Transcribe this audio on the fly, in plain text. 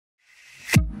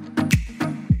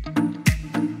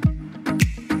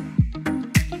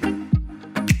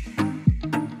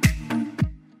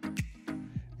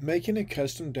Making a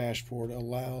custom dashboard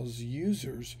allows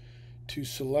users to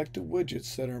select the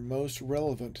widgets that are most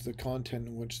relevant to the content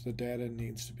in which the data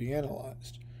needs to be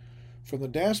analyzed. From the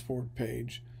dashboard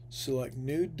page, select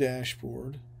New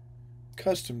Dashboard,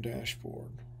 Custom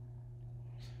Dashboard.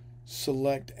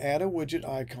 Select Add a Widget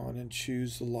icon and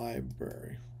choose the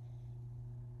library.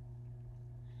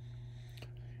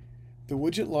 The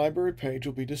widget library page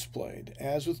will be displayed.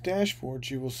 As with dashboards,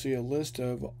 you will see a list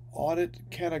of audit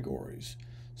categories.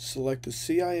 Select the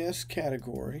CIS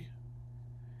category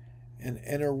and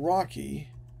enter Rocky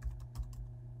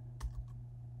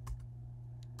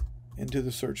into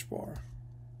the search bar.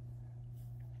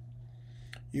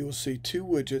 You will see two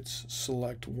widgets.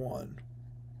 Select one.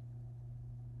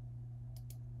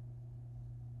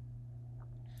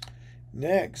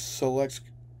 Next, select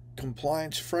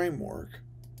Compliance Framework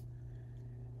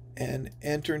and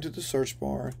enter into the search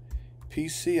bar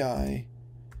PCI-DSS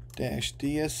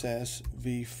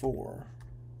v4.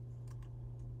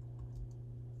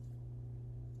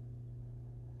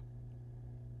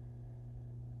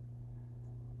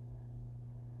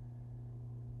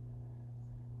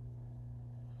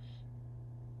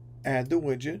 Add the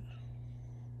widget.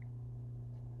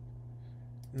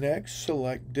 Next,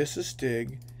 select DISA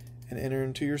STIG and enter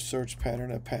into your search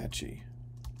pattern Apache.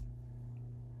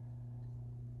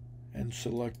 And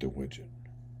select a widget.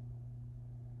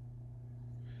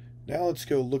 Now let's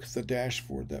go look at the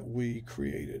dashboard that we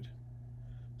created.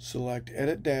 Select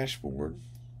Edit Dashboard.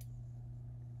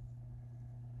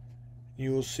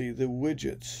 You will see the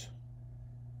widgets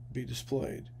be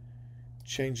displayed.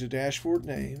 Change the dashboard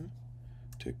name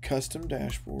to Custom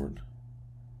Dashboard.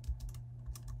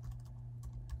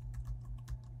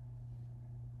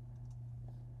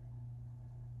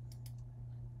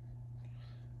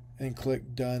 And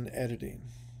click Done Editing.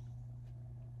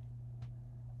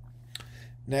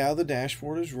 Now the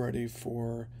dashboard is ready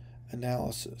for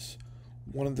analysis.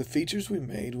 One of the features we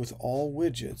made with all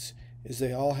widgets is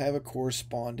they all have a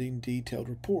corresponding detailed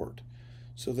report.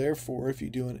 So therefore, if you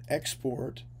do an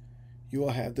export, you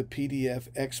will have the PDF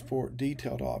export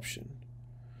detailed option.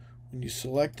 When you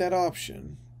select that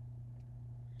option,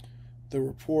 the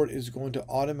report is going to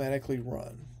automatically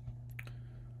run.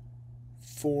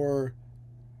 For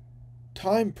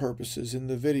time purposes in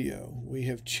the video, we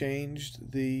have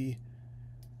changed the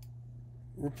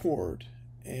report,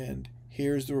 and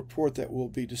here's the report that will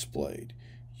be displayed.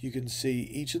 You can see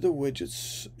each of the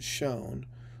widgets shown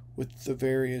with the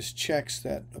various checks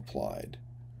that applied.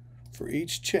 For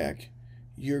each check,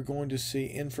 you're going to see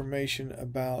information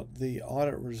about the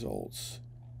audit results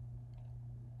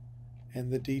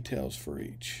and the details for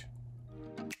each.